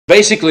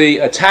Basically,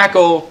 a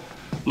tackle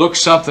looks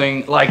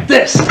something like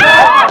this.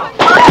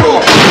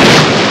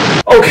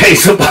 Okay,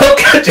 so Buck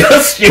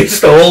just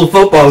used the whole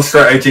football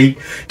strategy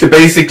to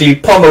basically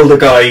pummel the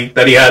guy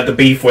that he had the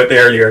beef with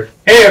earlier.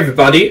 Hey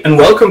everybody, and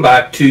welcome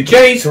back to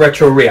Jay's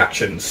Retro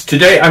Reactions.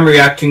 Today I'm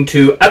reacting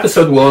to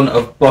episode 1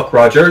 of Buck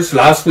Rogers.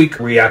 Last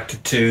week I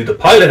reacted to the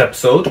pilot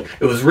episode.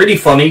 It was really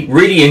funny,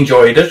 really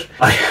enjoyed it.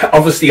 I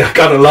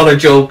got a lot of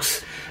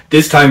jokes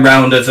this time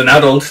round as an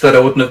adult that I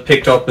wouldn't have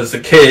picked up as a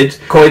kid.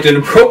 Quite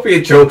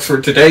inappropriate jokes for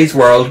today's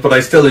world, but I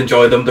still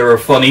enjoy them. They were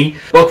funny.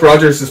 Buck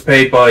Rogers is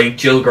played by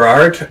Jill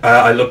Gerard.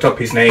 I looked up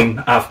his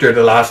name after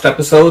the last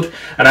episode,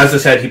 and as I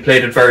said, he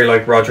played it very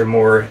like Roger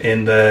Moore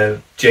in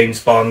the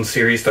James Bond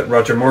series that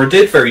Roger Moore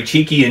did. Very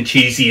cheeky and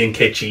cheesy and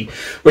kitschy,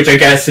 which I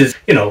guess is,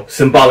 you know,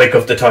 symbolic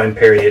of the time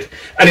period.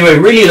 Anyway,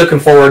 really looking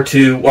forward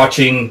to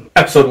watching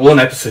episode 1.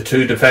 Episode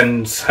 2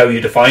 depends how you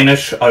define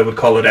it. I would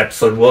call it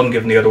episode 1,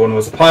 given the other one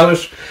was a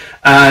pilot.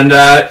 And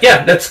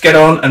yeah, let's get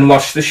on and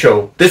watch the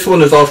show. This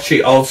one is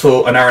actually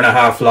also an hour and a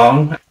half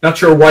long. Not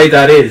sure why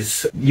that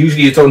is.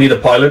 Usually it's only the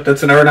pilot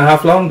that's an hour and a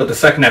half long, but the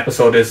second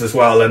episode is as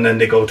well, and then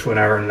they go to an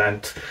hour in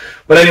length.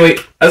 But anyway,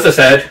 as I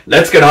said,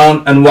 let's get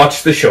on and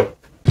watch the show.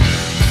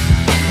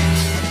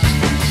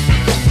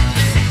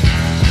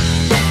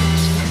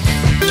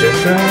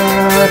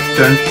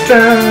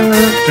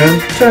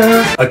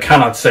 I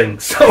cannot sing,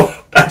 so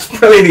that's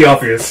pretty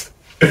obvious.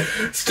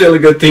 Still a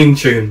good theme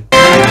tune.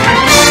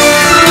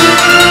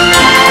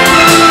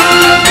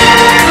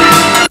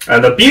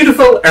 And the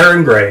beautiful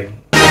Erin Gray.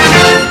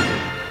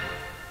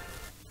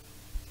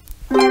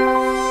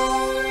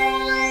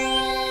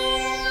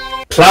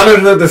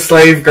 Planet of the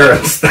Slave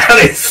Girls. That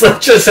is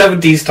such a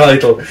 70s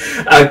title.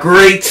 A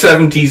great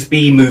 70s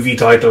B movie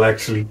title,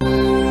 actually.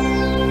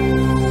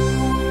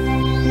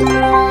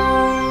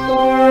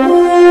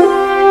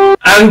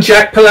 And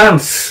Jack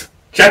Palance.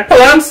 Jack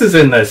Palance is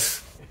in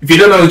this. If you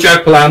don't know who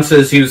Jack Palance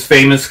is, he was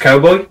famous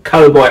cowboy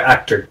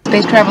actor.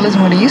 Space travel isn't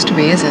what it used to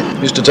be, is it?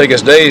 It used to take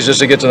us days just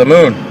to get to the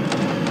moon.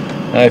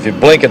 Now, if you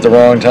blink at the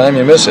wrong time,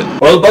 you miss it.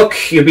 Well, Buck,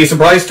 you'll be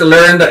surprised to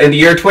learn that in the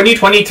year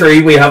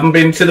 2023, we haven't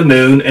been to the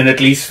moon in at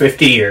least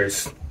 50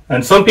 years.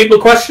 And some people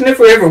question if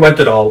we ever went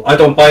at all. I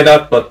don't buy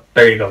that, but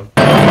there you go.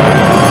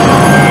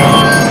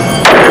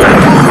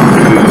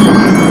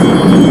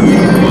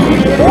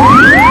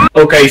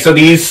 Okay, so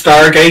these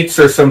stargates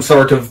are some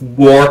sort of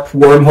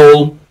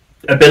wormhole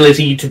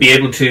ability to be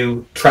able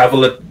to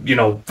travel at, you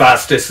know,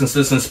 vast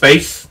distances in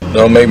space.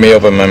 Don't make me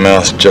open my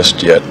mouth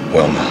just yet,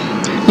 Wilma.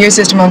 Your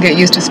system will get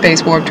used to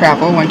space warp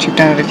travel once you've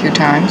done it a few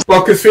times.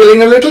 Buck is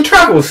feeling a little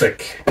travel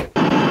sick.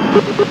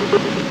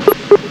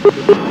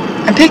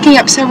 I'm picking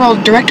up several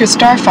Director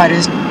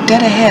starfighters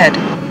dead ahead.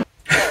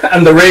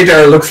 And the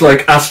radar looks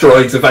like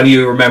asteroids, if any of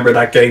you remember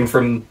that game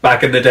from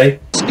back in the day.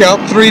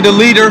 Scout 3 to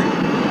leader.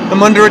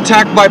 I'm under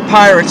attack by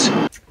pirates.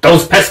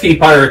 Those pesky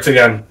pirates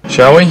again.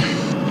 Shall we?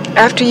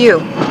 After you.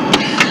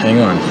 Hang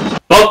on.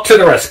 Buck to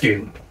the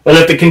rescue. Well,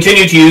 if they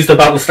continue to use the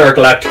Battlestar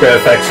Galactica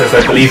effects, as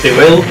I believe they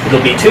will,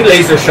 there'll be 2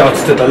 laser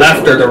shots to the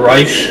left or the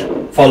right,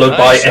 followed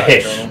by a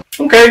hit.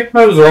 Okay,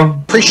 I was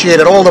wrong. Appreciate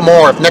it all the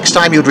more if next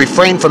time you'd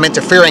refrain from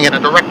interfering in a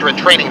directorate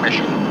training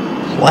mission.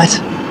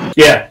 What?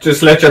 Yeah,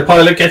 just let your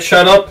pilot get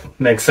shot up.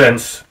 Makes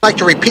sense. I'd like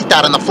to repeat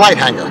that in the flight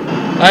hangar.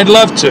 I'd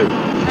love to.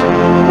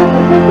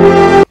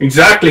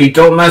 Exactly,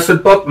 don't mess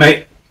with Buck,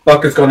 mate.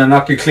 Buck is gonna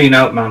knock you clean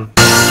out, man.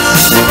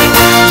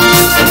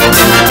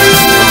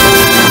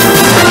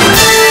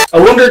 I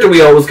wonder, do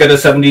we always get a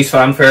 70s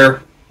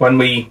fanfare when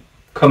we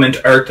come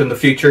into Earth in the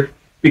future?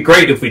 Be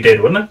great if we did,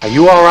 wouldn't it? Are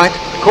you alright?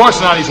 Of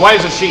course not, he's white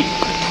as a sheet.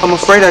 I'm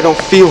afraid I don't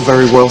feel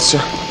very well, sir.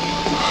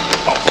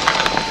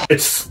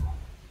 It's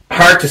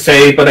hard to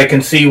say, but I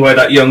can see why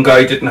that young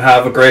guy didn't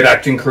have a great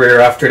acting career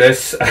after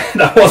this.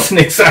 That wasn't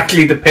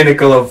exactly the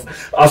pinnacle of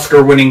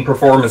Oscar-winning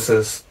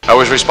performances. I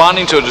was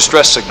responding to a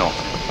distress signal.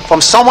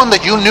 From someone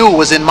that you knew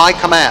was in my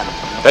command.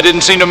 That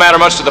didn't seem to matter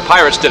much to the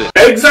pirates, did it?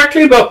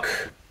 Exactly, Buck.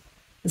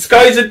 This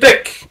guy's a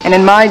dick. And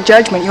in my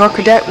judgment, your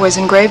cadet was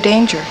in grave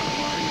danger.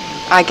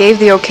 I gave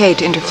the okay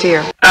to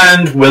interfere.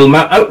 And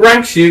Wilma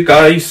outranks you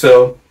guys,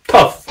 so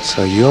tough.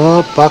 So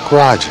you're Buck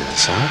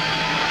Rogers,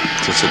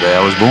 huh? Since the day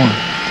I was born.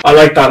 I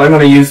like that. I'm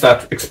going to use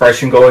that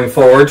expression going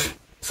forward.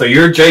 So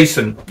you're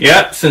Jason.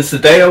 Yeah, since the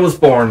day I was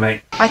born,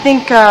 mate. I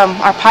think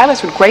our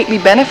pilots would greatly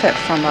benefit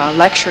from a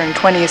lecture in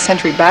 20th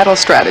century battle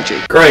strategy.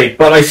 Great,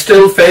 but I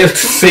still fail to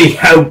see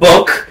how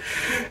Buck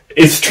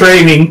is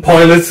training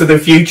pilots of the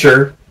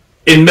future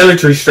in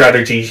military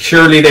strategy.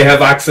 Surely they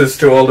have access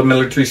to all the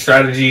military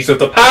strategies of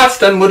the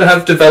past and would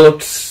have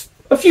developed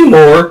a few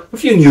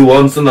new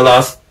ones in the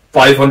last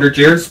 500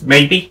 years,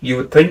 maybe, you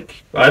would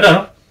think. I don't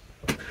know.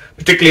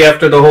 Particularly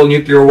after the whole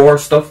nuclear war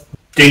stuff.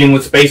 Dealing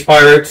with space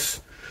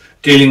pirates,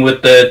 dealing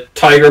with the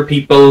tiger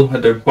people,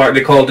 what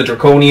they call the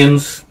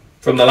Draconians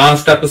from the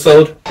last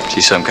episode.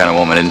 She's some kind of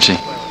woman, isn't she?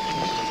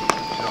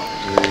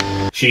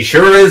 She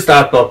sure is,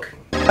 that Buck.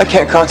 I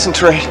can't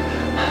concentrate.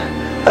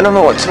 I don't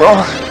know what's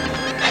wrong.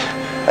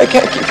 I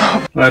can't keep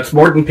up. That's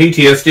more than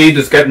PTSD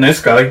that's getting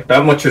this guy.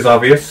 That much is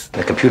obvious.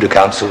 The Computer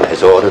Council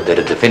has ordered that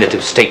a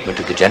definitive statement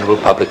to the general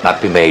public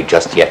not be made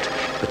just yet.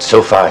 But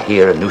so far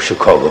here in New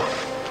Chicago,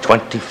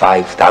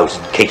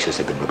 25,000 cases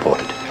have been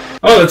reported.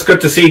 Oh, it's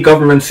good to see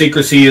government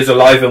secrecy is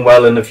alive and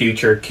well in the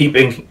future,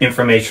 keeping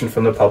information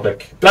from the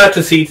public. Glad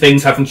to see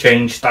things haven't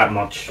changed that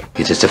much.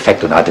 It's its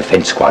effect on our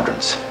defense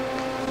squadrons.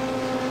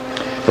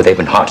 For they've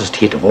been hardest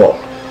hit of all.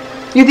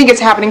 You think it's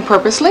happening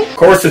purposely? Of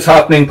course it's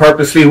happening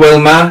purposely,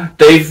 Wilma.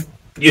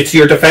 It's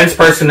your defense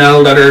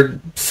personnel that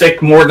are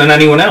sick more than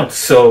anyone else,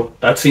 so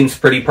that seems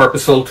pretty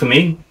purposeful to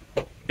me.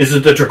 Is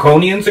it the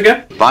Draconians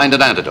again? Find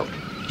an antidote.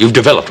 You've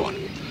developed one.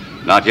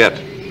 Not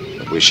yet,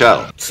 but we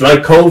shall. It's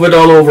like COVID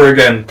all over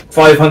again,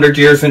 500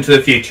 years into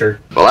the future.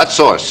 Well, that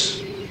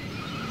source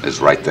is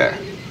right there.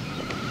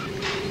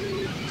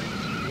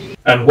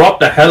 And what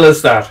the hell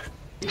is that?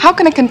 How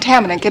can a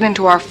contaminant get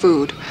into our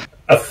food?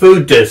 A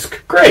food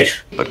disc.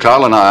 Great. But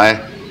Carl and I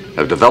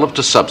have developed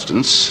a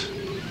substance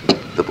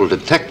that will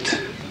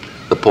detect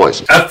the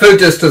poison. That food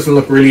disc doesn't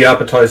look really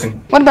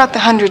appetizing. What about the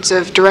hundreds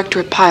of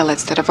Directorate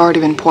pilots that have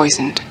already been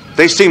poisoned?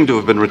 They seem to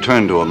have been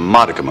returned to a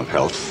modicum of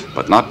health,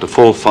 but not to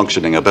full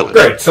functioning ability.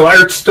 Great, so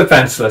Earth's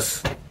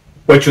defenseless.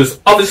 Which was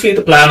obviously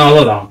the plan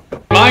all along. In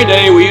my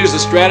day, we used the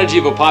strategy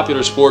of a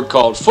popular sport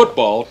called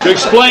football to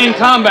explain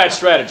combat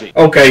strategy.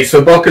 Okay,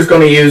 so Buck is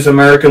going to use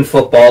American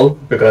football,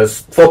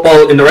 because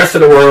football in the rest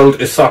of the world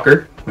is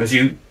soccer, as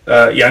you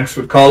Yanks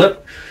would call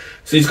it.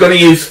 So he's going to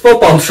use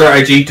football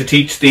strategy to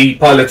teach the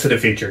pilots of the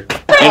future.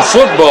 In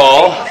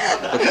football,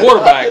 the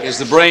quarterback is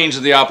the brains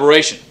of the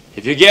operation.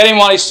 If you get him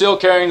while he's still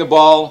carrying the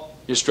ball,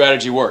 your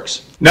strategy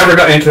works. Never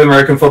got into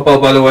American football,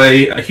 by the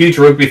way. A huge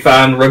rugby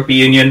fan, rugby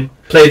union.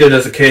 Played it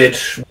as a kid.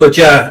 But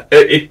yeah,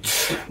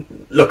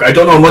 look, I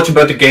don't know much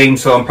about the game,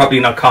 so I'm probably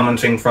not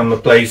commenting from a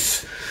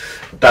place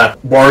that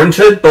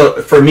warranted.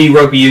 But for me,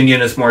 rugby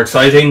union is more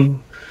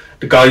exciting.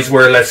 The guys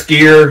wear less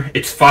gear,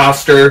 it's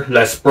faster,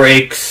 less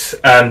breaks,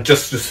 and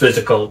just as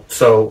physical.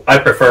 So I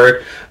prefer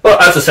it. But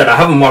as I said, I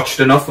haven't watched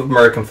enough of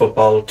American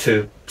football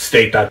to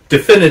state that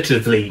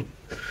definitively.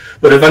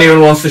 But if anyone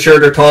wants to share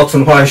their thoughts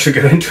on why I should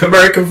get into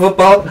American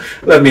football,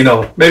 let me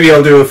know. Maybe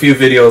I'll do a few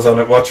videos on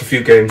it, watch a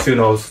few games, who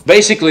knows.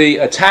 Basically,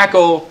 a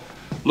tackle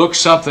looks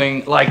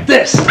something like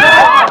this.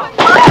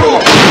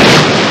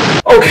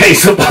 Okay,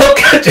 so Buck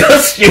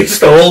just used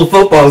the whole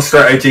football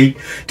strategy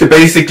to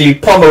basically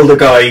pummel the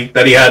guy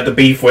that he had the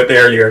beef with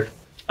earlier.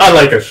 I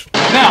like it.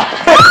 Now,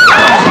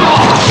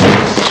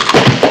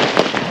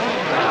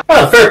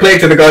 well, fair play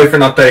to the guy for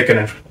not taking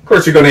it. Of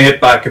course you're going to hit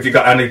back if you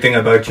got anything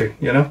about you,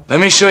 you know? let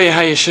me show you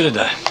how you should have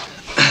done.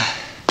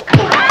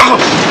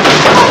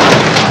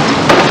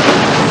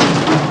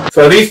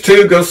 So are these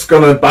two just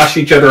going to bash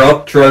each other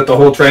up throughout the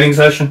whole training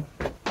session?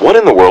 What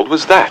in the world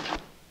was that?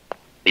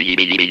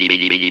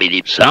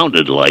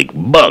 Sounded like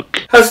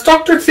Buck. Has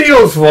Dr.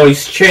 Theo's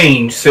voice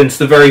changed since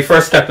the very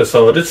first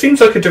episode? It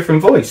seems like a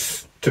different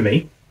voice to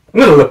me.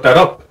 I'm going to look that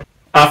up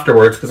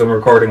afterwards because I'm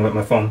recording with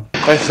my phone.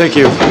 I think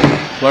you've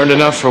learned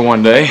enough for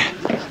one day,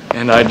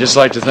 and I'd just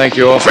like to thank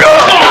you all for...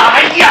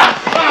 I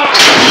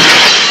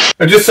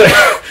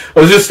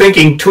was just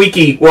thinking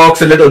Tweaky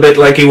walks a little bit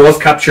like he was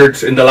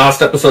captured in the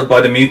last episode by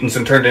the mutants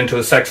and turned into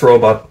a sex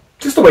robot.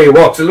 Just the way he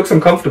walks, it looks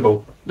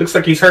uncomfortable. Looks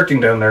like he's hurting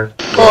down there.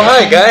 Oh,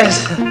 hi,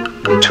 guys.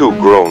 Two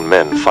grown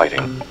men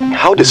fighting.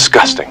 How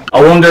disgusting.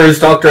 I wonder, is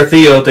Dr.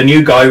 Theo, the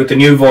new guy with the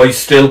new voice,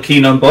 still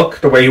keen on Buck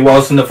the way he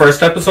was in the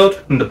first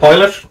episode, in the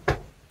pilot?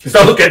 He's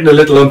not getting a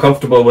little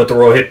uncomfortable with the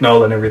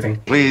Rohypnol and everything.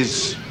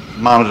 Please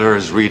monitor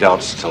his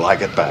readouts till I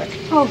get back.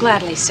 Oh,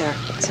 gladly, sir.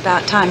 It's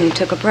about time you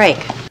took a break.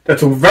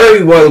 That's a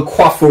very well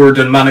coiffured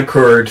and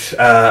manicured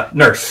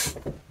nurse.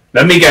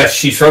 Let me guess,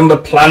 she's from the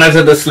planet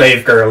of the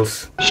slave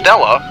girls.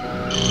 Stella?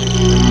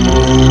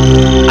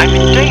 I'm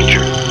in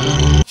danger.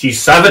 She's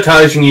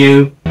sabotaging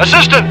you.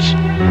 Assistance!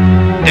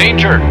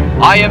 Danger!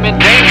 I am in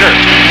danger!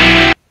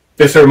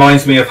 This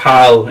reminds me of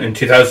Hal in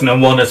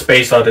 2001: A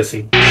Space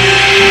Odyssey. Too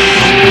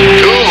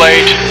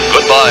late.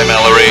 Goodbye,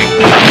 Mallory.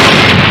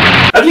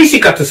 At least he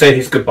got to say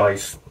his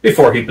goodbyes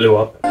before he blew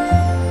up.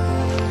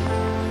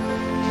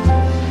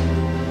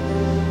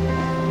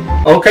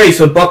 Okay,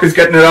 so Buck is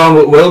getting it on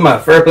with Wilma.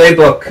 Fair play,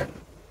 Buck.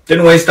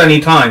 Didn't waste any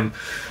time.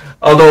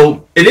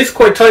 Although, it is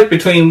quite tight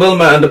between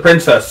Wilma and the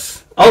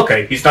princess.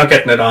 Okay, he's not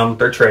getting it on.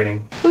 They're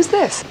training. Who's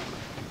this?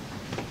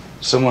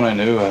 Someone I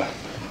knew a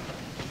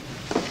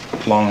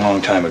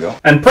long time ago.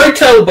 And pray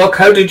tell, Buck,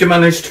 how did you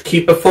manage to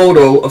keep a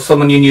photo of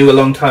someone you knew a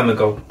long time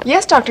ago?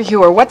 Yes, Dr.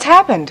 Hewer, what's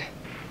happened?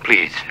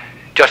 Please,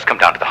 just come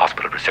down to the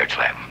hospital research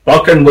lab.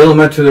 Buck and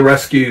Wilma to the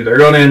rescue. They're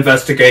going to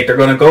investigate. They're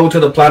going to go to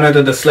the planet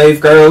of the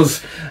slave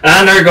girls,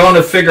 and they're going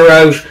to figure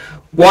out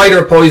why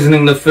they're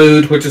poisoning the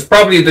food, which is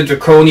probably the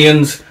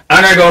Draconians,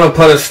 and they're going to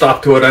put a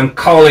stop to it. I'm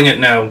calling it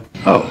now.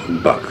 Oh,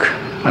 Buck,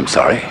 I'm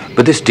sorry,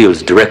 but this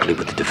deals directly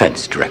with the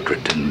Defense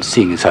Directorate, and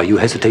seeing as how you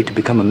hesitate to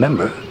become a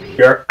member...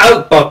 You're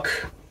out, Buck.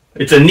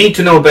 It's a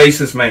need-to-know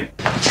basis, mate.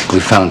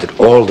 We found that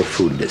all the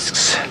food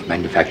discs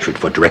manufactured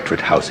for Directorate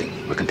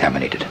housing were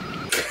contaminated.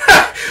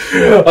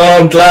 Oh,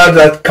 I'm glad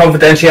that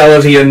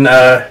confidentiality and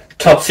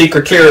top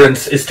secret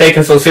clearance is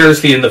taken so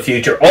seriously in the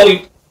future. All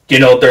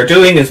they're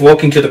doing is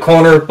walking to the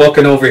corner, Buck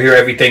can overhear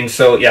everything.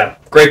 So yeah,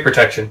 great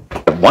protection.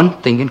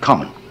 One thing in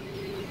common: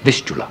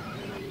 Vistula.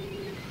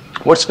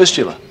 What's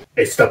Vistula?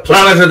 It's the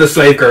planet of the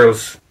slave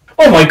girls.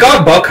 Oh my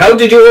God, Buck! How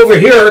did you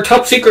overhear our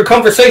top secret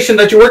conversation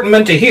that you weren't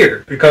meant to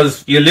hear?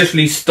 Because you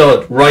literally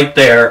stood right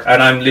there,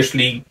 and I'm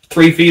literally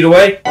 3 feet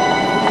away.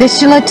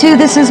 Vistula 2,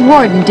 this is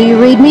Warden. Do you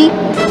read me?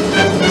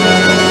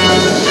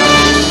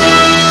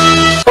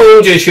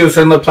 Told you she was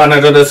from the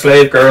planet of the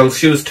slave girls.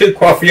 She was too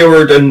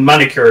coiffured and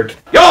manicured.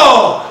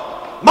 Your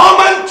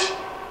moment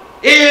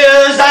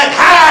is at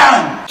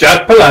hand!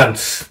 Jack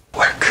Palance.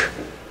 Work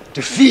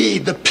to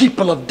feed the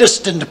people of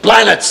distant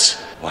planets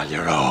while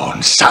your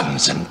own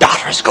sons and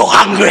daughters go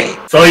hungry.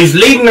 So he's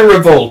leading a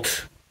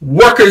revolt.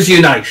 Workers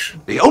unite.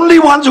 The only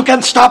ones who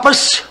can stop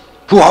us,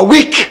 who are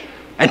weak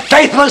and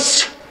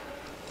faithless,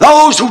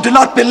 those who do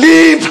not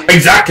believe.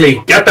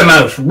 Exactly. Get them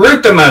out.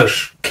 Root them out.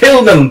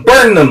 Kill them.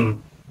 Burn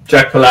them.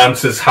 Jack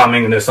Palance is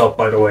hamming this up,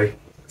 by the way.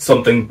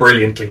 Something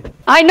brilliantly.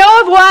 I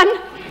know of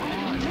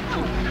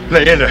one.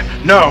 Later,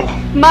 no.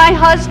 My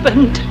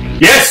husband.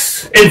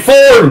 Yes!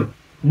 Inform!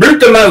 Root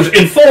them out.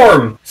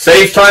 Inform!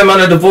 Save time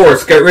on a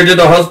divorce. Get rid of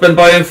the husband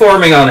by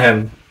informing on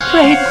him.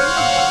 Pray,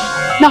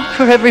 not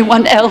for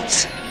everyone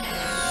else,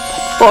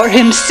 for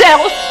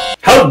himself.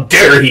 How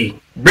dare he!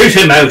 Root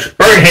him out.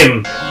 Burn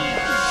him.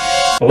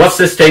 What's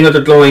this thing with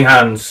the glowing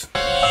hands?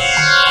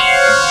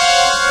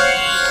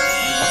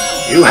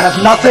 You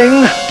have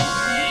nothing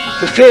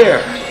to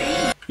fear.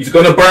 He's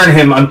going to burn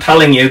him, I'm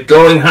telling you.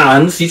 Glowing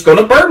hands, he's going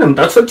to burn him.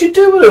 That's what you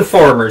do with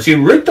informers.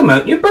 You root them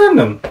out and you burn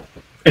them.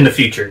 In the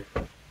future.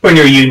 When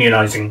you're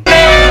unionizing.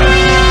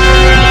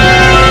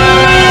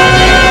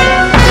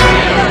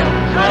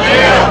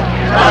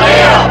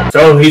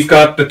 So he's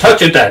got the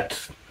touch of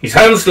death. His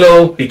hands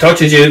glow, he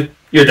touches you,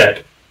 you're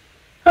dead.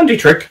 Handy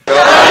trick.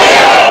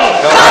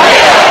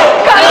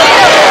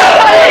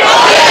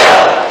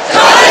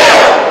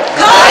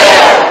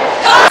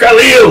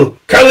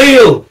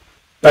 Khalil!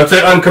 That's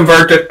it, I'm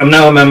converted. I'm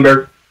now a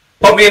member.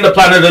 Put me in the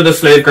planet of the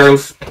slave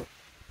girls.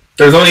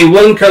 There's only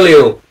one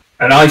Khalil,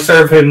 and I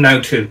serve him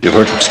now too. You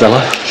heard from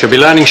Stella? She'll be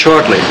landing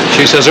shortly.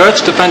 She says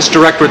Earth's Defense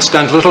Directorate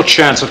stands little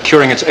chance of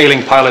curing its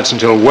ailing pilots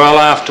until well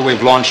after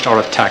we've launched our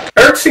attack.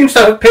 Earth seems to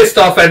have pissed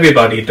off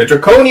everybody. The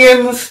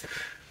Draconians,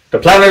 the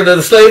planet of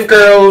the slave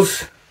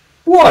girls.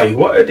 Why?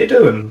 What are they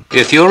doing?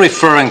 If you're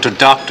referring to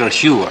Dr.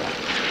 Hewer,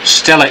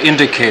 Stella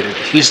indicated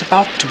he's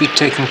about to be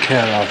taken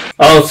care of.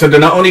 Oh, so they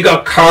not only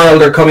got Carl,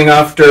 they're coming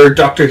after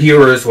Dr.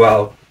 Hewer as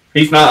well.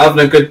 He's not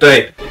having a good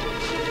day.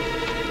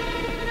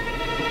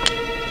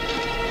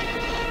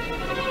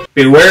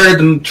 Beware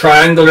the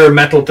triangular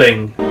metal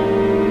thing.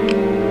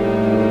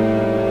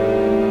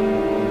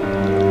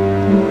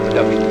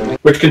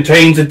 Which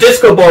contains a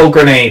disco ball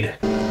grenade.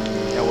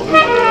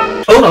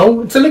 Oh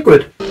no, it's a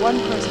liquid. One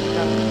person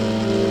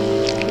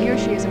found. He or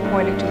she is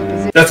appointed to the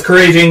position. That's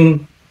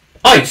creating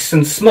ice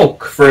and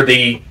smoke for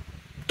the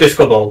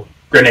disco ball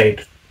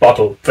grenade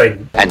bottle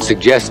thing. And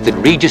suggests that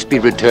Regis be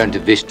returned to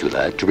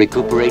Vistula to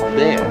recuperate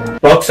there.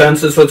 Buck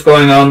senses what's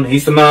going on.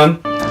 He's the man.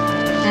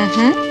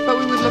 Mm-hmm. But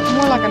we would look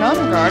more like an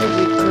honor guard if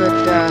we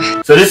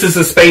could, So this is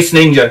a space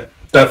ninja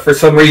that for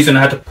some reason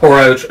had to pour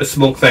out a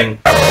smoke thing.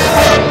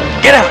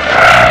 Get out!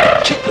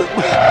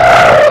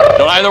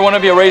 Don't either one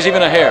of you raise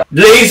even a hair.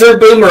 Laser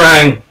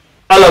boomerang!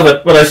 I love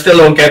it, but I still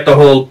don't get the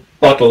whole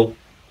bottle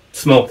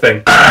smoke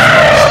thing.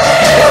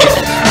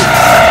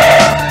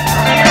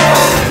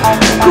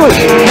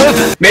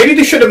 Maybe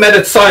they should have made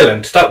it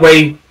silent. That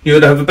way you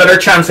would have a better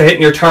chance of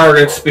hitting your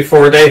targets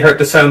before they heard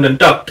the sound and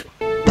ducked.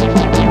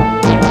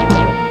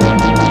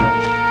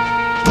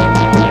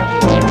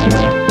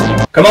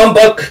 Come on,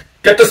 Buck.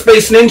 Get the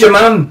space ninja,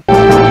 man.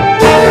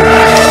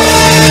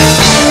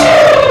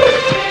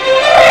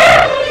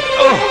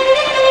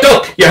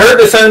 Duck, you heard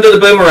the sound of the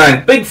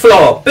boomerang. Big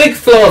flaw,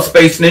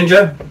 space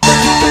ninja.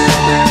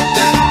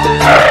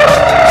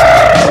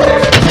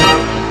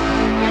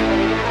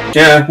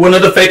 Yeah, one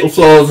of the fatal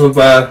flaws of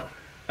a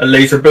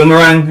laser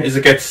boomerang is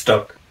it gets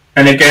stuck.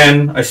 And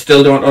again, I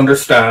still don't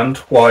understand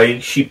why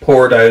he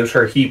poured out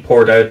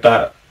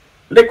that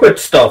liquid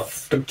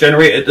stuff that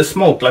generated the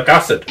smoke like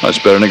acid. That's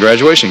better than a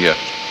graduation gift.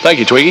 Thank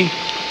you, Twiggy.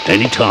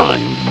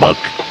 Anytime, Buck.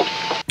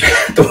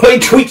 The way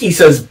Tweaky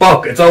says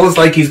Buck, it's always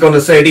like he's going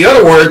to say the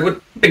other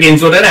word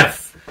begins with an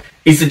F.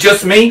 Is it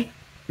just me?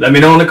 Let me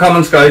know in the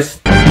comments, guys.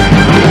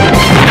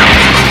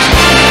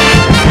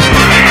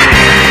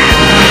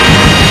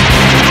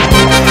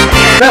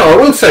 Now, I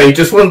will say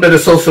just one bit of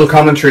social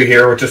commentary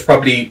here, which is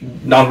probably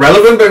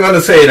non-relevant, but I'm going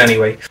to say it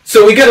anyway.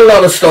 So we get a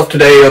lot of stuff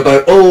today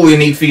about, oh, you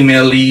need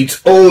female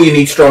leads, oh, you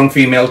need strong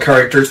female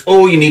characters,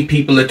 oh, you need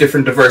people with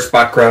different diverse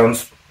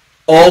backgrounds.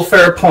 All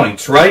fair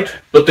points, right?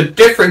 But the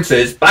difference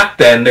is, back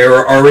then, they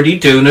were already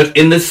doing it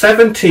in the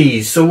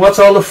 70s. So what's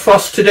all the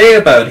fuss today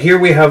about? Here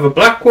we have a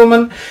black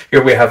woman,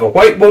 here we have a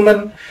white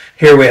woman,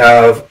 here we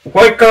have a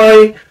white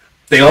guy.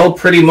 They all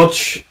pretty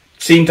much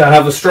seem to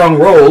have a strong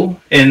role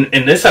in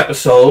this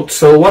episode,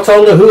 so what's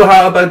all the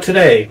hoo-ha about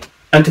today?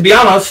 And to be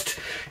honest,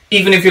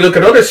 Even if you look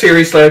at other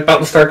series like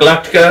Battlestar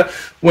Galactica,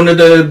 one of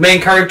the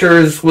main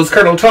characters was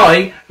Colonel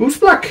Ty, who's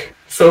black.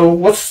 So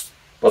what's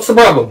the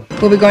problem?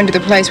 We'll be going to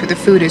the place where the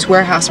food is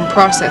warehoused and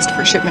processed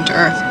for shipment to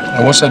Earth.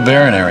 Now, what's that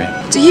barren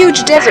area? It's a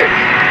huge desert.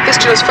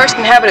 Vistula's first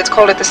inhabitants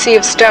called it the Sea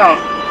of Stone.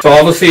 So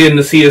obviously in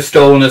the Sea of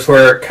Stone is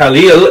where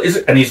Kal-El is,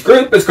 and his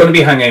group is going to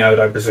be hanging out,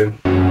 I presume.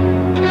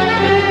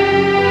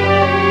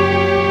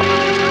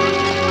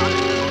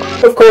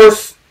 Of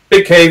course,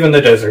 big cave in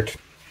the desert.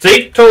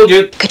 See, told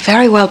you. Could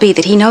very well be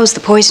that he knows the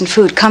poisoned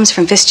food comes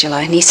from Vistula,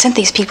 and he sent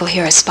these people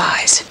here as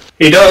spies.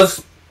 He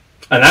does.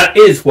 And that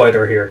is why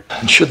they're here.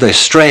 And should they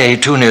stray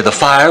too near the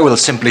fire, we'll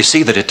simply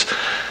see that it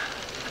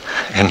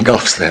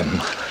engulfs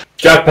them.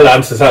 Jack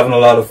Palance is having a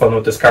lot of fun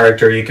with this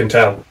character, you can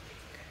tell.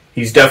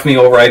 He's definitely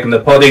overacting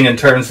the pudding in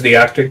terms of the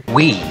acting.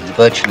 We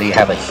virtually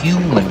have a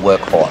human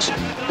workforce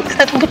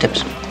at our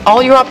fingertips.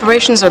 All your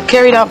operations are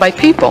carried out by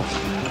people.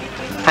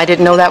 I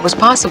didn't know that was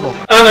possible.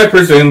 And I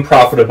presume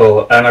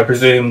profitable, and I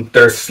presume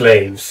they're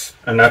slaves.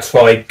 And that's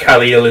why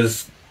Kal-El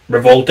is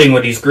revolting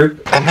with his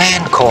group. A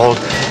man called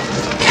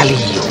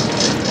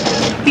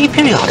Kal-El. He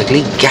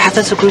periodically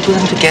gathers a group of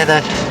them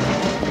together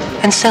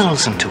and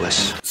sells them to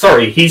us.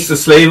 Sorry, he's the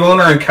slave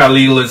owner and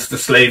Kal-El is the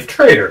slave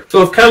trader.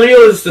 So if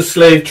Kal-El is the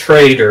slave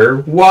trader,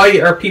 why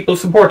are people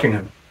supporting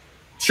him?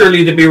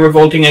 Surely they'd be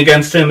revolting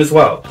against him as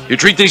well. You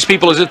treat these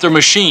people as if they're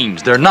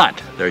machines. They're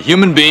not. They're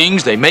human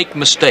beings. They make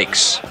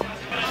mistakes.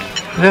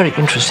 Very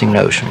interesting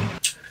notion.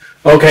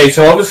 Okay,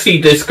 so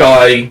obviously this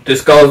guy,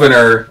 this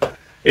governor,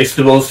 is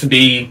supposed to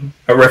be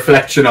a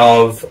reflection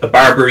of a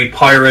Barbary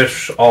pirate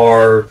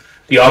or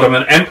the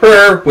Ottoman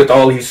Emperor with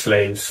all his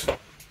slaves.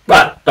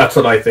 Well, that's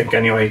what I think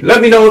anyway.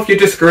 Let me know if you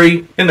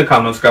disagree in the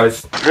comments, guys.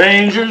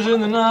 Strangers in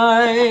the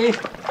night,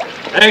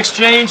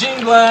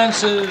 exchanging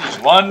glances,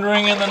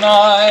 wandering in the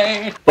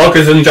night. Buck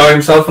is enjoying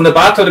himself in the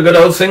bath with a good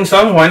old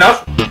sing-song, why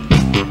not?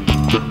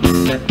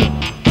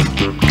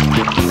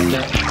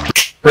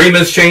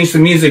 Prima's changed the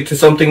music to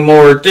something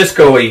more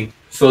disco-y.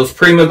 So is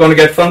Prima going to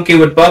get funky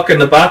with Buck in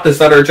the bath? Is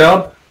that her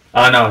job?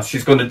 Ah no,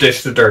 she's going to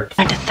dish the dirt.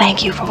 I want to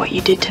thank you for what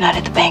you did tonight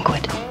at the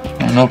banquet.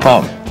 No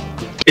problem.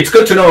 It's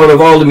good to know out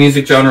of all the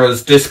music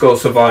genres, disco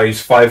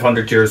survives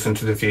 500 years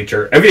into the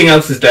future. Everything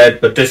else is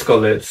dead, but disco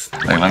lives.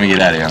 Hey, let me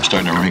get out of here. I'm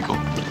starting to wrinkle.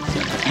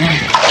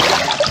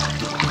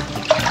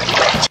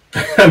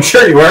 I'm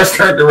sure you are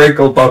starting to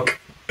wrinkle, Buck.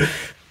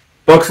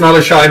 Buck's not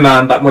a shy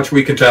man, that much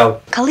we can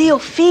tell. Kal-El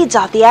feeds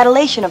off the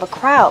adulation of a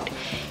crowd.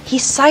 He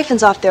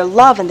siphons off their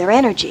love and their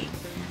energy.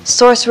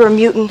 Sorcerer,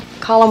 mutant,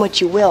 call him what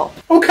you will.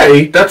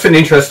 Okay, that's an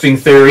interesting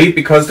theory,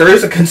 because there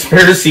is a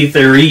conspiracy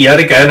theory, yet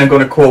again I'm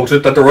going to quote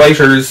it, that the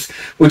writers,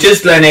 which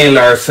is Glenn A.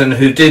 Larson,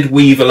 who did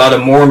weave a lot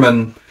of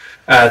Mormon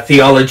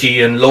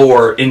theology and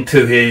lore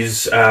into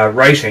his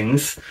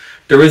writings,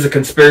 there is a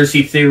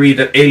conspiracy theory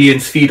that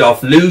aliens feed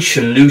off loosh,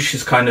 and loosh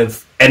is kind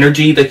of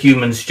energy that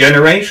humans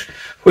generate,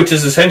 which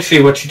is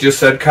essentially what you just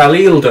said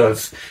Kal-El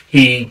does.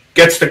 He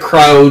gets the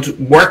crowd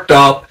worked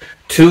up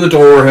to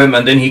adore him,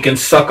 and then he can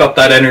suck up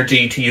that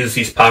energy to use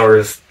his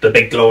powers, the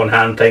big glowing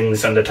hand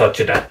things and the touch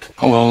of death.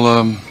 Oh,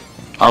 well,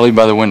 I'll leave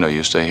by the window.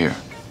 You stay here.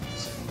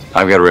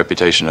 I've got a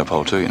reputation to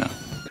uphold too, you know.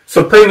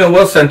 So Prima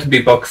was sent to be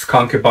Buck's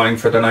concubine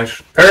for the night.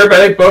 Fair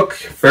play, Buck.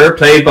 Fair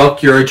play,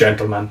 Buck. You're a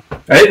gentleman.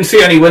 I didn't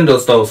see any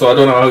windows though, so I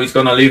don't know how he's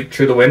going to leave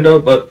through the window,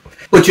 but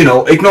you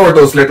know, ignore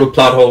those little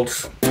plot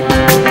holes.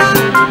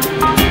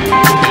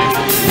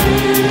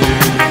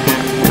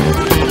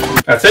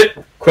 That's it.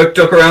 Quick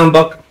duck around,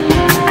 Buck.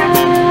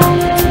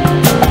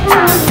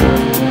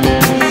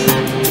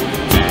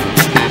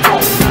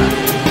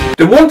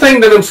 The one thing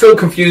that I'm still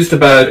confused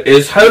about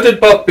is how did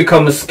Buck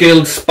become a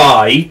skilled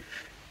spy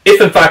if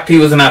in fact he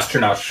was an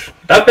astronaut?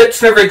 That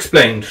bit's never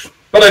explained.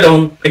 But I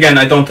don't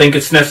think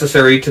it's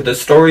necessary to the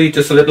story,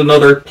 just a little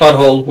another plot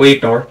hole we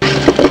ignore.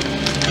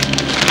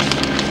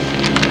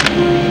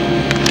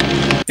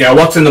 Yeah,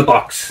 what's in the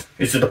box?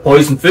 Is it the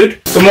poison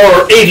food? Some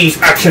more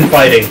 80s action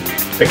fighting.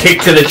 The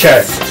kick to the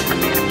chest.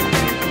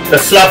 The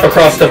slap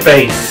across the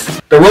face.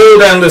 The roll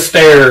down the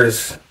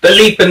stairs. The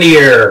leap in the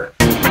air.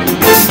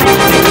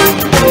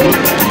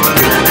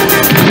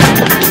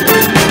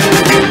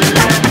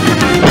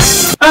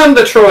 And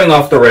the throwing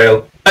off the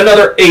rail.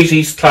 Another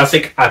 80s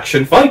classic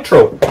action fight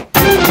trope.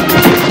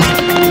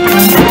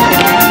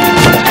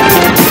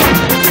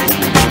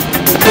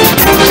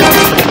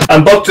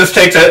 And Buck just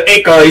takes out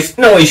 8 guys,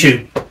 no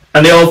issue.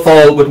 And they all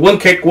fall with one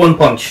kick, one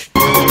punch.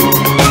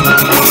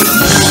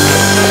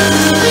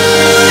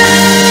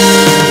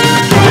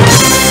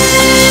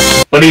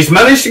 But he's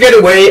managed to get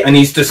away and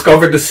he's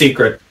discovered the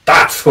secret.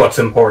 That's what's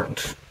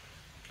important.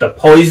 The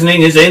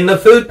poisoning is in the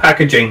food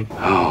packaging.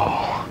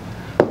 Oh,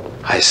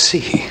 I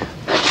see.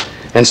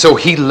 And so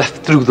he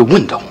left through the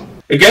window.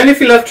 Again, if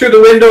he left through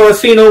the window, I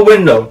see no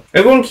window.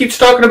 Everyone keeps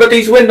talking about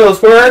these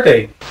windows. Where are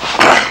they?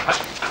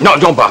 No,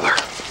 don't bother.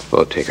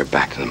 We'll take her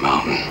back to the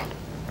mountain.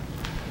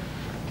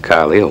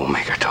 Kal-El will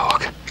make her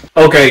talk.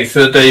 Okay,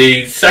 so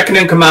the second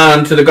in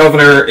command to the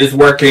governor is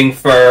working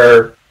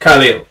for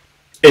Kal-El.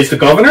 Is the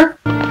governor?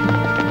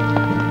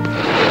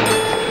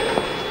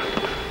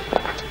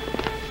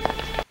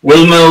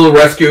 Will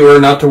rescue her,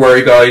 not to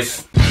worry,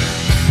 guys.